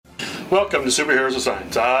Welcome to Superheroes of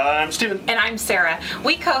Science. I'm Stephen. And I'm Sarah.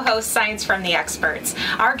 We co-host Science from the Experts.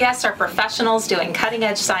 Our guests are professionals doing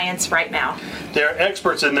cutting-edge science right now. They're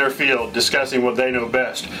experts in their field discussing what they know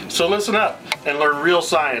best. So listen up and learn real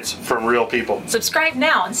science from real people. Subscribe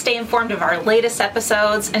now and stay informed of our latest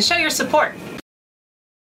episodes and show your support.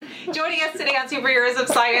 Joining us today on Superheroes of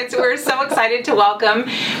Science, we're so excited to welcome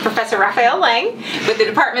Professor Rafael Lang with the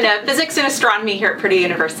Department of Physics and Astronomy here at Purdue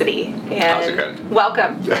University. And how's it going?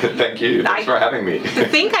 Welcome. Thank you. Thanks for having me. I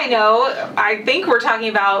think we're talking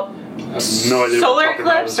about solar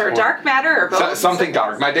eclipse or dark matter or both? Something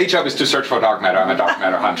dark. My day job is to search for dark matter. I'm a dark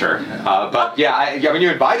matter hunter. But yeah, when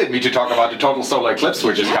you invited me to talk about the total solar eclipse,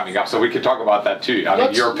 which is coming up, so we could talk about that too. I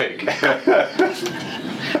mean, your pick.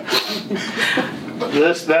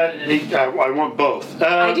 I want both.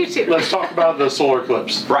 I do too. Let's talk about the solar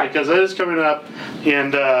eclipse. Right. Because it is coming up,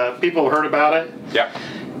 and people have heard about it. Yeah.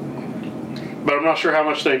 But I'm not sure how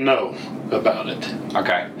much they know about it.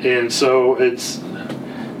 Okay. And so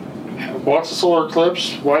what's a solar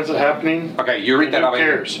eclipse? Why is it happening? Okay, you read that up. Who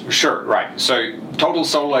cares? Sure, right. So total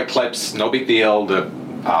solar eclipse, no big deal. The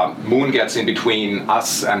moon gets in between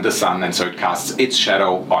us and the sun, and so it casts its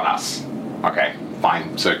shadow on us. Okay,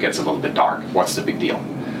 fine. So it gets a little bit dark. What's the big deal?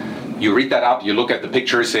 You read that up. You look at the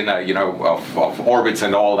pictures in of orbits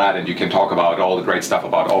and all that, and you can talk about all the great stuff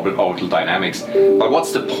about orbital dynamics. But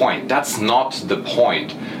what's the point? That's not the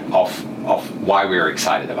point of why we're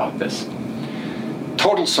excited about this.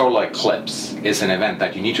 Total solar eclipse is an event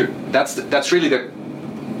that you need to. That's really the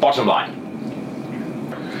bottom line.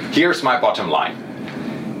 Here's my bottom line.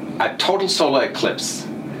 A total solar eclipse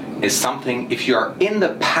is something, if you're in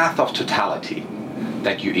the path of totality,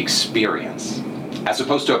 that you experience, as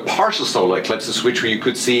opposed to a partial solar eclipse, which you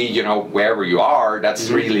could see, wherever you are. That's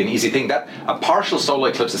really an easy thing. That a partial solar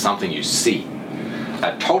eclipse is something you see.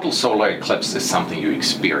 A total solar eclipse is something you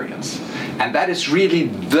experience. And that is really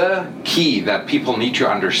the key that people need to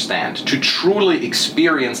understand to truly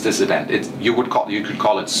experience this event. You could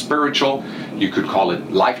call it spiritual, you could call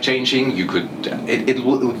it life-changing, it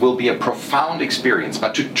will be a profound experience.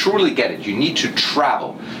 But to truly get it, you need to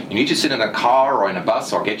travel. You need to sit in a car or in a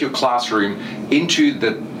bus or get your classroom into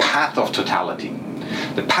the path of totality.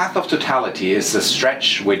 The path of totality is a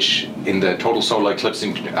stretch which, in the total solar eclipse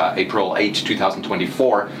in April 8,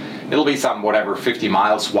 2024, it'll be some 50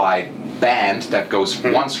 miles wide band that goes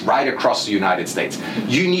once right across the United States.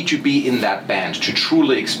 You need to be in that band to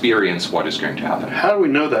truly experience what is going to happen. How do we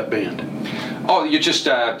know that band? Oh, you just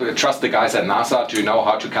trust the guys at NASA to know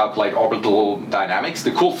how to calculate orbital dynamics.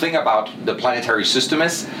 The cool thing about the planetary system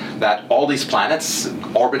is that all these planets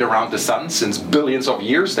orbit around the sun since billions of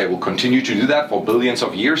years. They will continue to do that for billions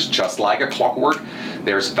of years, just like a clockwork.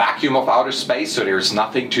 There's vacuum of outer space, so there's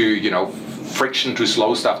nothing to, friction to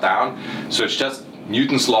slow stuff down. So it's just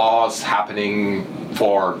Newton's laws happening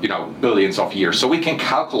for, billions of years. So we can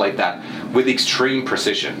calculate that with extreme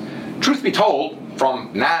precision. Truth be told,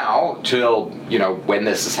 from now till, when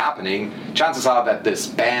this is happening, chances are that this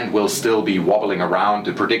band will still be wobbling around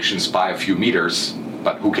the predictions by a few meters,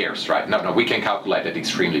 but who cares, right? No, we can calculate it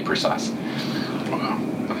extremely precise. Wow.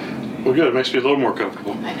 Well, good. It makes me a little more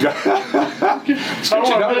comfortable. It's good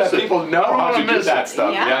to know that people know how to do that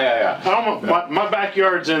stuff. Yeah. My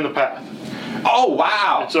backyard's in the path. Oh,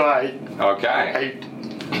 wow. So I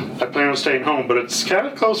plan on staying home, but it's kind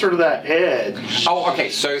of closer to that edge. Oh, okay.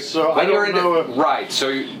 So when you're in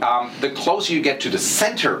the closer you get to the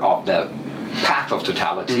center of the path of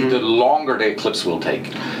totality, the longer the eclipse will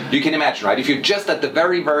take. You can imagine, right? If you're just at the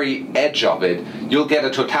very, very edge of it, you'll get a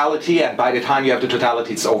totality, and by the time you have the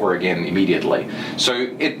totality, it's over again immediately. So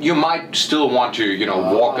you might still want to,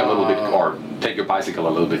 walk a little bit or take your bicycle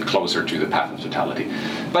a little bit closer to the path of totality.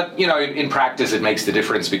 But, in practice, it makes the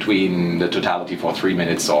difference between the totality for 3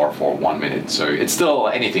 minutes or for 1 minute. So it's still,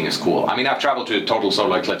 anything is cool. I mean, I've traveled to a total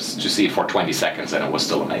solar eclipse to see it for 20 seconds, and it was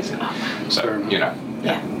still amazing. So, Yeah.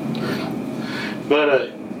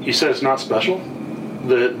 But you said it's not special?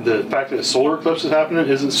 The fact that a solar eclipse is happening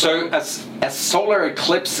isn't special? So a solar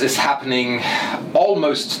eclipse is happening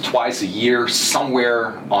almost twice a year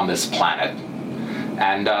somewhere on this planet.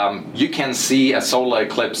 And you can see a solar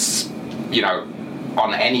eclipse,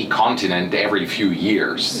 on any continent every few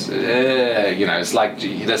years. It's like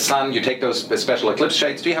the sun, you take those special eclipse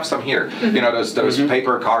shades. Do you have some here? Those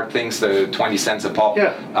paper card things, the 20 cents a pop,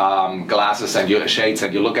 glasses and shades,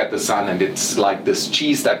 and you look at the sun, and it's like this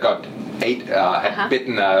cheese that got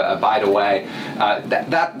bitten a bite away.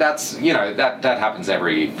 That happens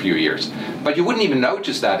every few years. But you wouldn't even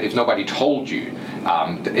notice that if nobody told you.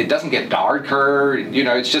 It doesn't get darker.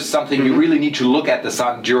 It's just something you really need to look at the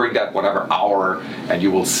sun during that whatever hour, and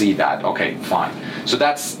you will see that. Okay, fine. So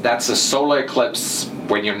that's a solar eclipse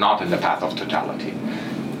when you're not in the path of totality.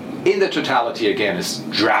 In the totality, again, is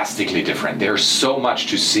drastically different. There's so much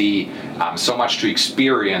to see, so much to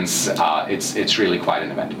experience. It's really quite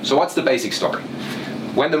an event. So what's the basic story?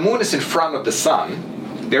 When the moon is in front of the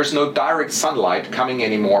sun, there's no direct sunlight coming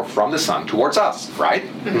anymore from the sun towards us, right?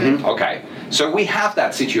 Mm-hmm. Okay. So we have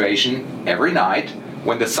that situation every night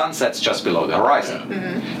when the sun sets just below the horizon.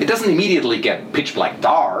 Mm-hmm. It doesn't immediately get pitch black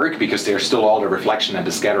dark because there's still all the reflection and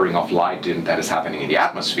the scattering of light that is happening in the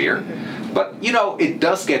atmosphere. Mm-hmm. But, it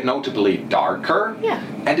does get notably darker. Yeah.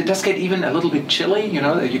 And it does get even a little bit chilly,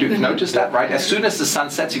 you do notice that, right? As soon as the sun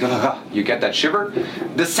sets, you go, you get that shiver.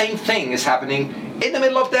 The same thing is happening in the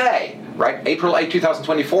middle of the day. Right, April 8,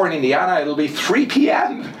 2024 in Indiana, it'll be 3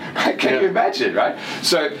 p.m. Can you imagine, right?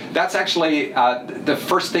 So that's actually, the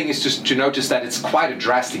first thing is just to notice that it's quite a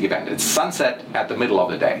drastic event. It's sunset at the middle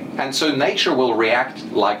of the day. And so nature will react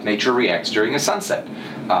like nature reacts during a sunset.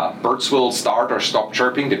 Birds will start or stop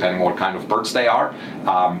chirping, depending on what kind of birds they are.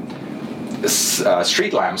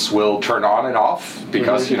 Street lamps will turn on and off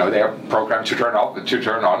because they are programmed to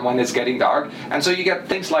turn on when it's getting dark, and so you get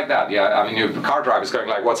things like that. Yeah, I mean, car drivers going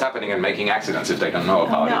like, "What's happening?" and making accidents if they don't know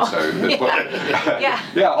about it.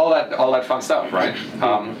 So all that fun stuff, right?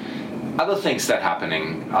 Other things that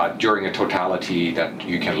happening during a totality that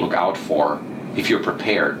you can look out for if you're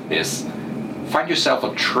prepared is find yourself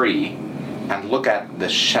a tree and look at the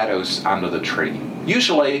shadows under the tree.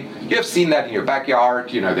 Usually, you have seen that in your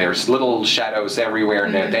backyard, there's little shadows everywhere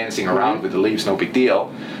and they're dancing around with the leaves, no big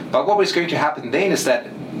deal. But what is going to happen then is that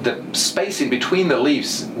the space in between the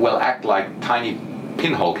leaves will act like tiny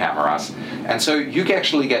pinhole cameras. And so you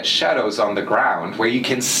actually get shadows on the ground where you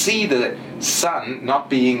can see the sun not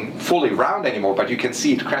being fully round anymore, but you can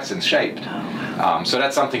see it crescent shaped. So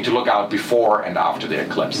that's something to look out before and after the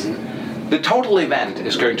eclipse. The total event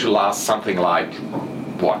is going to last something like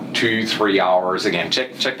 2-3 hours. Again,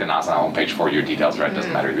 check the NASA homepage for your details, right?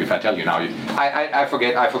 Doesn't matter. If I tell you now, I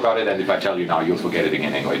forgot it, and if I tell you now, you'll forget it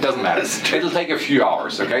again anyway. It doesn't matter. It'll take a few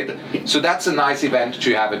hours, okay? So that's a nice event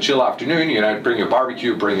to have a chill afternoon, bring your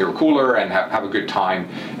barbecue, bring your cooler, and have a good time.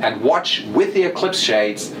 And watch, with the eclipse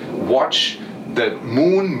shades, watch the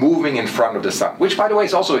moon moving in front of the sun, which, by the way,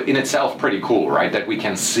 is also in itself pretty cool, right? That we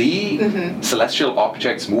can see celestial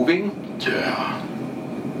objects moving. Yeah.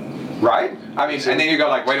 Right? I mean, and then you go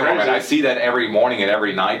like, wait a moment, I see that every morning and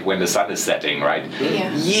every night when the sun is setting, right?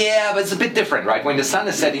 Yeah, but it's a bit different, right? When the sun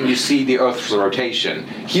is setting, you see the Earth's rotation.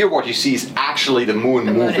 Here, what you see is actually the moon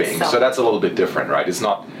moving. So that's a little bit different, right? It's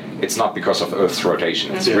not because of Earth's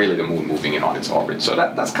rotation. It's really the moon moving in on its orbit. So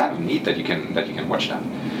that's kind of neat that you can watch that.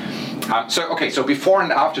 So before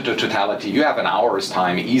and after the totality, you have an hour's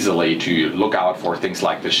time easily to look out for things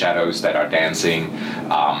like the shadows that are dancing,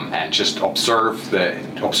 and just observe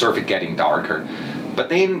it getting darker. But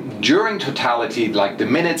then during totality, like the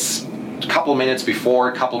minutes, couple minutes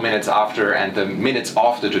before, couple minutes after, and the minutes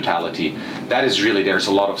after totality, that is really, there's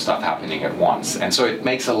a lot of stuff happening at once. And so it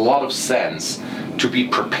makes a lot of sense to be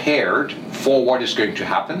prepared for what is going to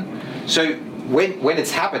happen. So when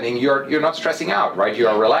it's happening, you're not stressing out, right? You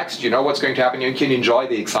are relaxed. You know what's going to happen. You can enjoy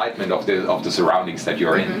the excitement of the surroundings that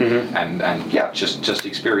you're in, and just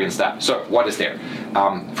experience that. So what is there?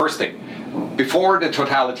 First thing, before the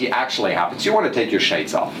totality actually happens, you want to take your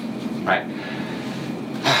shades off, right?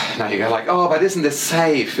 Now you go like, oh, but isn't this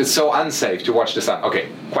safe? It's so unsafe to watch the sun. Okay,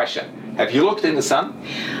 question: have you looked in the sun?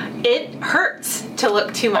 It hurts to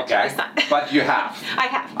look too much in the sun. But you have. I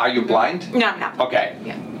have. Are you blind? No, I'm not. Okay.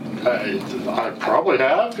 Yeah. I probably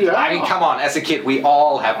have, yeah. I mean, come on, as a kid, we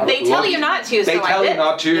all have. They tell you not to, so They tell you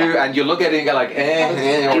not to, and you look at it and go like,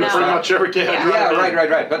 pretty much every day. Yeah,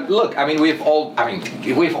 right. But look, I mean, we've all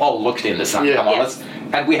looked in the sun. Yeah. Come on,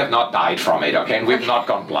 and we have not died from it, okay? And we've not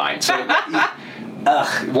gone blind. So,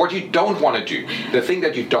 what you don't want to do, the thing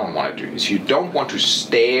that you don't want to do, is you don't want to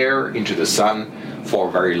stare into the sun for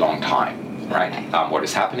a very long time. Right. What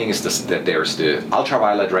is happening is that there's the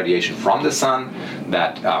ultraviolet radiation from the sun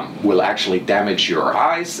that will actually damage your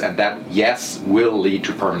eyes, and that, yes, will lead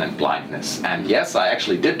to permanent blindness. And yes, I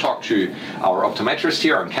actually did talk to our optometrist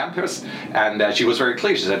here on campus, and she was very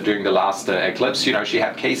clear. She said during the last eclipse, she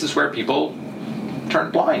had cases where people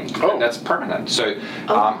turned blind, and that's permanent. So,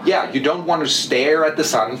 you don't want to stare at the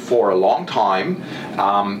sun for a long time.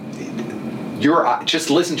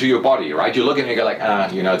 Just listen to your body, right? You look at it and you go like,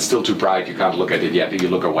 it's still too bright, you can't look at it yet, you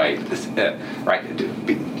look away, right?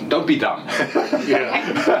 Don't be dumb.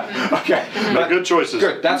 Yeah. Okay. But good choices.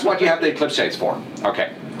 Good, that's what you have the eclipse shades for.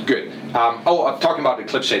 Okay, good. Talking about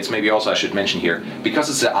eclipse shades, maybe also I should mention here, because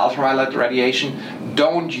it's the ultraviolet radiation,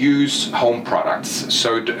 don't use home products.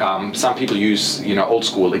 So some people use, old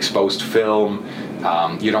school exposed film.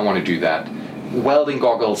 You don't want to do that. Welding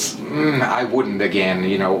goggles, I wouldn't again.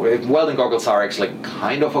 Welding goggles are actually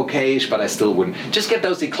kind of okayish, but I still wouldn't. Just get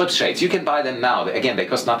those eclipse shades. You can buy them now. Again, they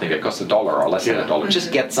cost nothing. They cost $1 or less than $1. Mm-hmm.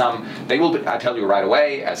 Just get some. They will be, I tell you right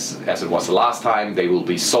away, as it was the last time, they will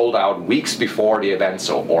be sold out weeks before the event,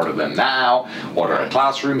 so order them now. Order a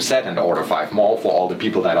classroom set and order 5 more for all the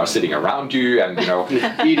people that are sitting around you and,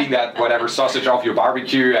 eating that whatever sausage off your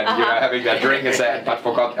barbecue and, having that drink and say, but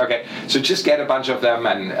forgot. Okay, so just get a bunch of them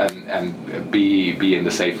and be in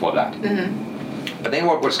the safe for that. Mm-hmm. But then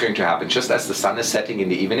what's going to happen, just as the sun is setting in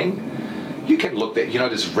the evening, you can look at,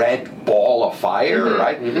 this red ball of fire, mm-hmm.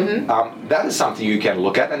 right? Mm-hmm. That is something you can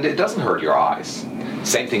look at and it doesn't hurt your eyes.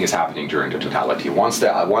 Same thing is happening during the totality. Once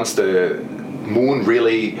the moon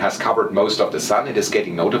really has covered most of the sun, it is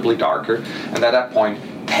getting notably darker, and at that point,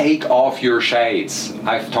 take off your shades.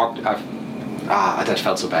 That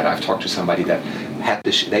felt so bad. I've talked to somebody that had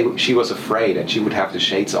she was afraid and she would have the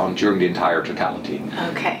shades on during the entire totality.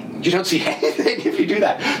 Okay. You don't see anything if you do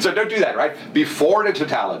that. So don't do that, right? Before the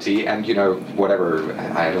totality, and whatever,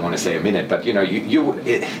 I don't want to say a minute, but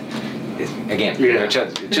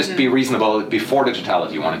just be reasonable. Before the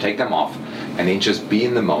totality, you want to take them off and then just be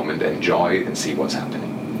in the moment, enjoy and see what's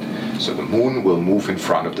happening. So the moon will move in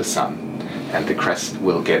front of the sun. And the crescent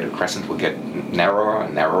will get narrower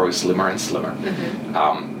and narrower, slimmer and slimmer.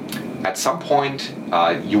 Mm-hmm. At some point,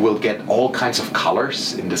 you will get all kinds of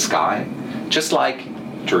colors in the sky, just like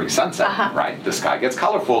during sunset, right? The sky gets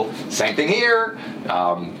colorful. Same thing here.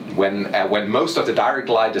 When most of the direct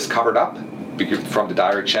light is covered up from the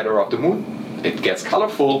direct shadow of the moon, it gets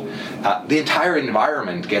colorful. The entire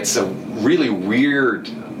environment gets a really weird,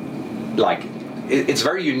 it's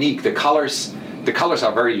very unique. The colors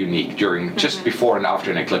are very unique during just before and after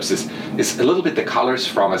an eclipse. Is a little bit the colors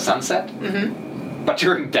from a sunset, but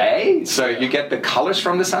during day. So you get the colors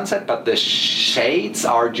from the sunset, but the shades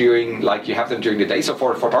are you have them during the day. So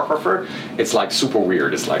for a photographer, it's super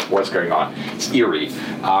weird. It's what's going on? It's eerie.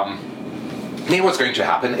 Then what's going to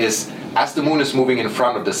happen is as the moon is moving in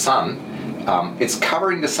front of the sun, it's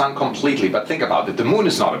covering the sun completely. But think about it. The moon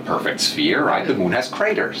is not a perfect sphere, right? The moon has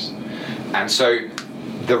craters, and so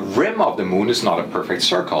the rim of the moon is not a perfect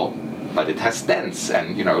circle, but it has dents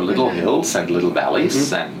and little hills and little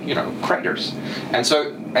valleys and craters. And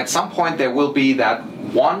so at some point there will be that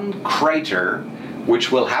one crater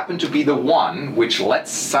which will happen to be the one which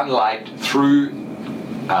lets sunlight through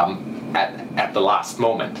at the last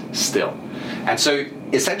moment still. And so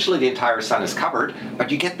essentially the entire sun is covered,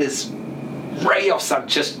 but you get this ray of sun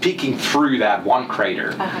just peeking through that one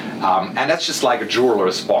crater, and that's just like a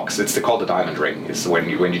jeweler's box. It's called the diamond ring. It's when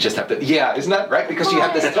you just have isn't that right? Because you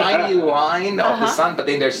have this tiny line of the sun, but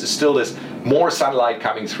then there's still this more sunlight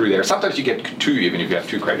coming through there. Sometimes you get 2, even if you have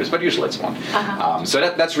 2 craters, but usually it's 1. So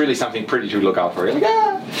that's really something pretty to look out for. And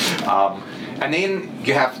then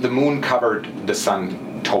you have the moon covered the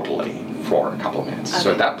sun totally for a couple of minutes.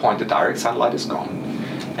 So at that point, the direct sunlight is gone.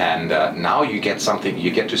 And now you get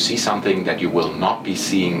to see something that you will not be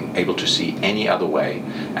able to see any other way,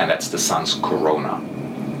 and that's the sun's corona.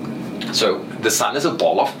 So the sun is a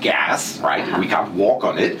ball of gas, right? We can't walk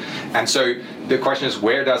on it. And so the question is,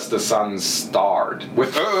 where does the sun start?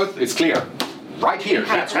 With Earth, it's clear. Right here,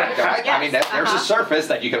 that's right. Yes. I mean, there's a surface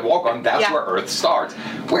that you can walk on, that's where Earth starts.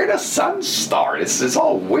 Where does sun start? It's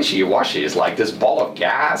all wishy-washy. It's like this ball of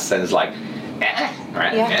gas, and it's like,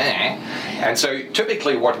 right? Yeah. And so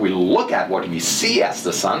typically what we look at, what we see as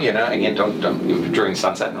the sun, again, don't during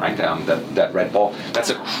sunset, right? That red ball, that's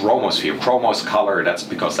a chromosphere. Chromos color, that's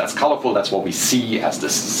because that's colorful, that's what we see as the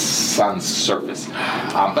sun's surface.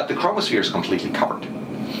 But the chromosphere is completely covered.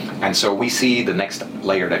 And so we see the next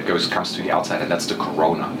layer that comes to the outside, and that's the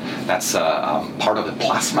corona. That's part of the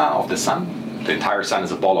plasma of the sun. The entire sun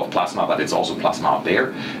is a ball of plasma, but it's also plasma out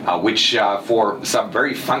there, which for some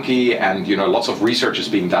very funky and lots of research is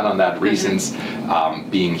being done on that reasons,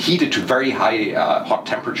 being heated to very high hot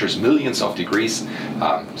temperatures, millions of degrees,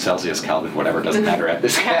 Celsius, Kelvin, whatever, doesn't matter at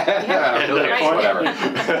this. Millions, whatever.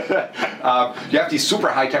 You have these super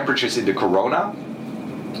high temperatures in the corona,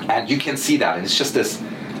 and you can see that, and it's just this.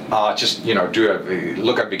 Look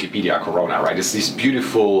at Wikipedia corona, right? It's these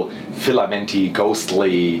beautiful filamenty,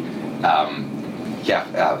 ghostly.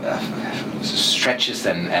 Stretches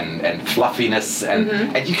and fluffiness,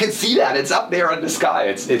 and you can see that it's up there in the sky.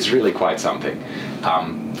 It's really quite something.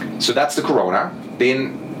 So that's the corona.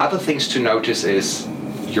 Then other things to notice is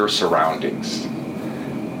your surroundings.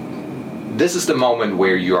 This is the moment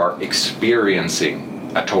where you are experiencing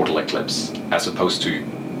a total eclipse as opposed to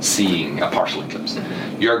seeing a partial eclipse.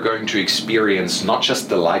 You're going to experience not just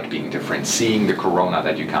the light being different, seeing the corona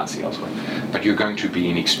that you can't see elsewhere, but you're going to be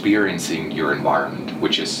experiencing your environment,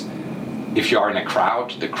 which is, if you are in a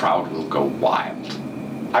crowd, the crowd will go wild.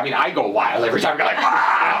 I mean, I go wild every time. I'm like,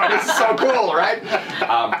 wow, this is so cool, right?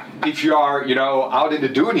 If you are, out in the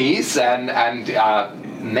Doonies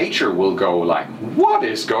and nature will go like, what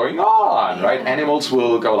is going on, right? Animals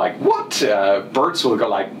will go like, what? Birds will go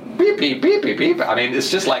like, beep, beep, beep, beep, beep. I mean,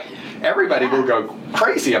 it's just like everybody will go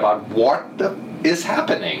crazy about what is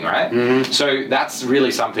happening, right? Mm-hmm. So that's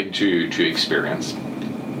really something to experience.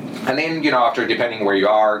 And then, after, depending where you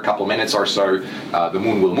are, a couple minutes or so, the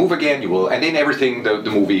moon will move again. And then everything, the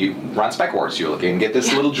movie runs backwards. You'll again get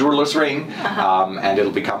this little jeweler's ring, and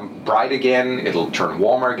it'll become bright again. It'll turn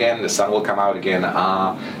warmer again. The sun will come out again,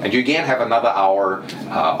 and you again have another hour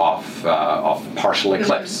of partial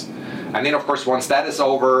eclipse. And then, of course, once that is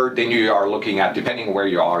over, then you are looking at, depending where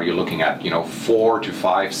you are, you're looking at 4 to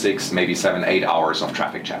 5, 6, maybe 7, 8 hours of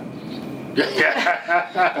traffic jam.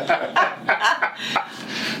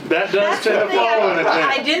 That does tend to follow it.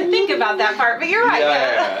 I didn't think about that part, but you're right.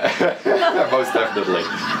 Yeah. Most definitely.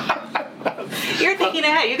 You're thinking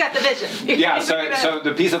ahead. You got the vision. So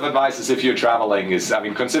the piece of advice is, if you're traveling, is,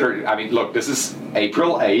 look, this is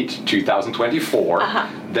April 8, 2024.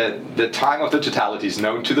 The time of the totality is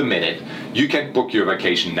known to the minute. You can book your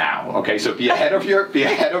vacation now. Okay, so be ahead of your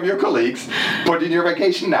colleagues. Put in your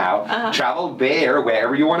vacation now. Travel there,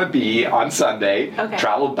 wherever you want to be, on Sunday. Okay.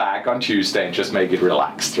 Travel back on Tuesday, and just make it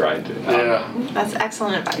relaxed, right? That's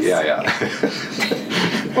excellent advice.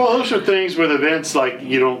 Well, those are things with events like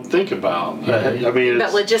you don't think about. I mean,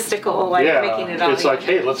 that logistical, making it all. It's like,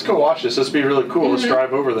 hey, let's go watch this. Let's be really cool. Let's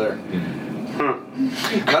drive over there.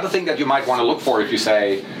 Another thing that you might want to look for, if you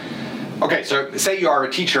say, okay, so say you are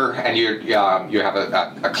a teacher and you have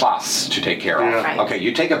a class to take care of. Right. Okay,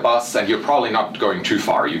 you take a bus and you're probably not going too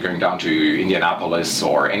far. You're going down to Indianapolis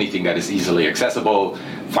or anything that is easily accessible.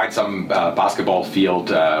 Find some basketball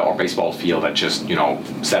field or baseball field and just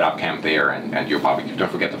set up camp there and your barbecue.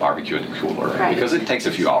 Don't forget the barbecue and the cooler, right? Because it takes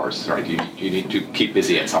a few hours, right? You need to keep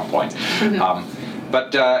busy at some point.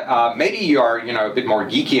 But maybe you are, a bit more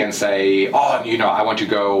geeky and say, I want to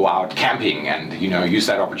go out camping and, use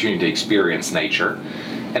that opportunity to experience nature.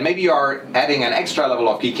 And maybe you are adding an extra level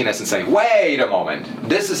of geekiness and say, wait a moment,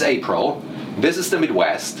 this is April, this is the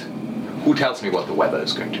Midwest. Who tells me what the weather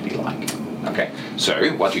is going to be like? Okay,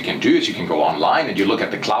 so what you can do is you can go online and you look at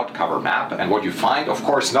the cloud cover map, and what you find, of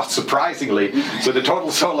course, not surprisingly, so the total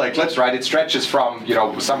solar eclipse, right, it stretches from,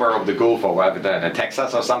 somewhere over the Gulf or whatever,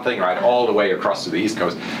 Texas or something, right, all the way across to the East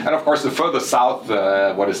Coast. And of course, the further south,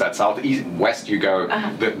 southeast, west you go,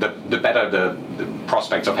 the better the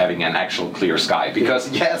prospects of having an actual clear sky. Because,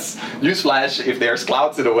 yes, newsflash, if there's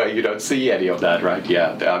clouds in the way, you don't see any of that, right?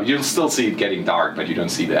 You'll still see it getting dark, but you don't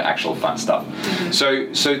see the actual fun stuff. So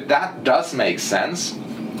that does make sense,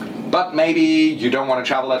 but maybe you don't want to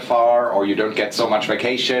travel that far, or you don't get so much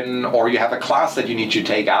vacation, or you have a class that you need to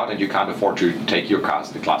take out and you can't afford to take the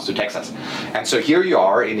class to Texas. And so here you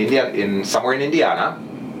are somewhere in Indiana,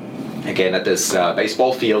 again at this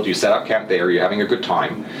baseball field. You set up camp there, you're having a good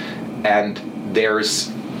time, and there's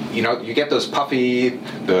you get those puffy,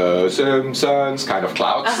 the Simpsons kind of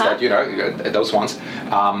clouds that those ones.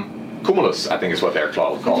 Cumulus, I think is what they're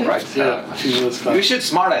called, right? You should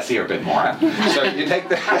smartass here a bit more. Huh? So you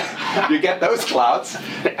you get those clouds,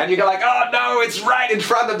 and you go like, oh no, it's right in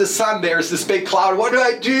front of the sun. There's this big cloud. What do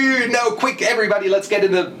I do? No, quick, everybody, let's get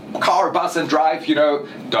in the car, bus, and drive.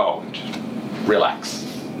 Don't. Relax.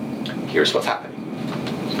 Here's what's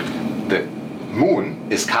happening. The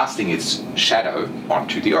moon is casting its shadow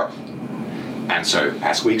onto the Earth. And so,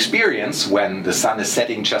 as we experience when the sun is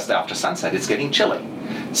setting just after sunset, it's getting chilly.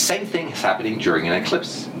 Same thing is happening during an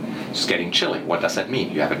eclipse. It's getting chilly. What does that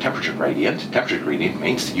mean? You have a temperature gradient. Temperature gradient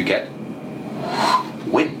means you get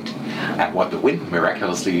wind. And what the wind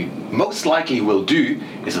miraculously most likely will do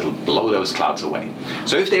is it'll blow those clouds away.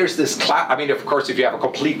 So if there's this cloud, of course, if you have a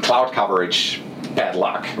complete cloud coverage, bad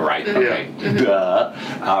luck, right? Okay. Duh.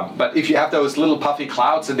 But if you have those little puffy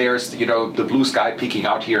clouds and there's, the blue sky peeking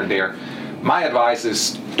out here and there, my advice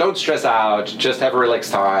is don't stress out, just have a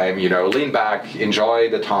relaxed time, lean back, enjoy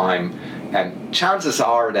the time, and chances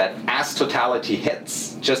are that as totality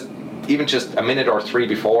hits, even just a minute or 3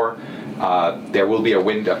 before, there will be a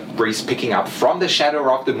breeze picking up from the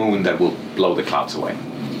shadow of the moon that will blow the clouds away.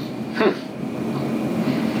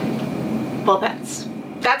 Well, that's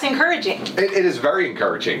encouraging. It is very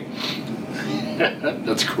encouraging.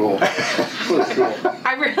 That's cool. That's cool.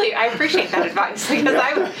 I appreciate that advice because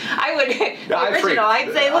I would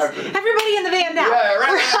I'd say, listen, everybody in the van now. Yeah,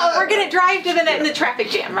 right. We're gonna drive to in the traffic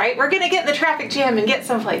jam, right? We're gonna get in the traffic jam and get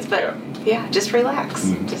someplace, but just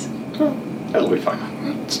relax. That'll be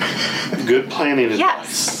fine. Good planning advice.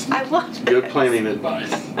 Yes, I love it. Good planning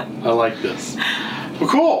advice. I like this. Well,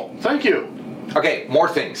 cool. Thank you. Okay, more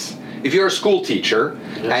things. If you're a school teacher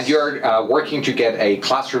and you're working to get a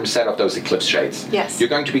classroom set of those eclipse shades, you're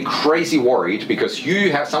going to be crazy worried because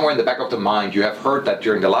you have somewhere in the back of the mind, you have heard that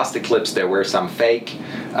during the last eclipse there were some fake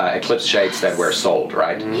eclipse shades that were sold,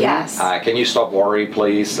 right? Yes. Can you stop worry,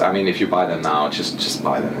 please? I mean, if you buy them now, just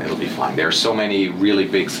buy them. It'll be fine. There are so many really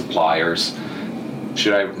big suppliers.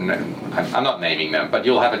 I'm not naming them, but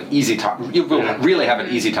you'll have an easy time. You will really have an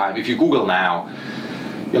easy time. If you Google now,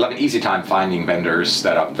 you'll have an easy time finding vendors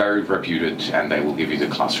that are very reputed, and they will give you the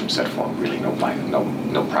classroom set for really no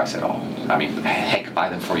price at all. I mean, heck, buy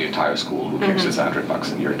them for your entire school. Who cares? It's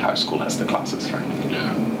 $100 and your entire school has the classes, right?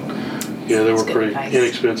 Yeah, they were pretty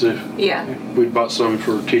inexpensive. Yeah. We bought some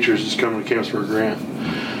for teachers just coming to campus for a grant.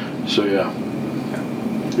 So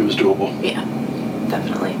it was doable. Yeah,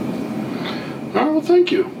 definitely. All right, well,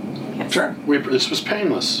 thank you. Yes. Sure. This was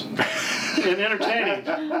painless and entertaining.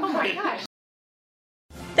 Oh my gosh.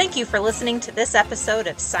 Thank you for listening to this episode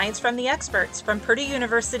of Science from the Experts from Purdue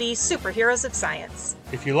University Superheroes of Science.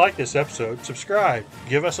 If you like this episode, subscribe,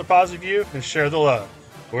 give us a positive review, and share the love.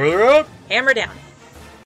 Boiler up! Hammer down.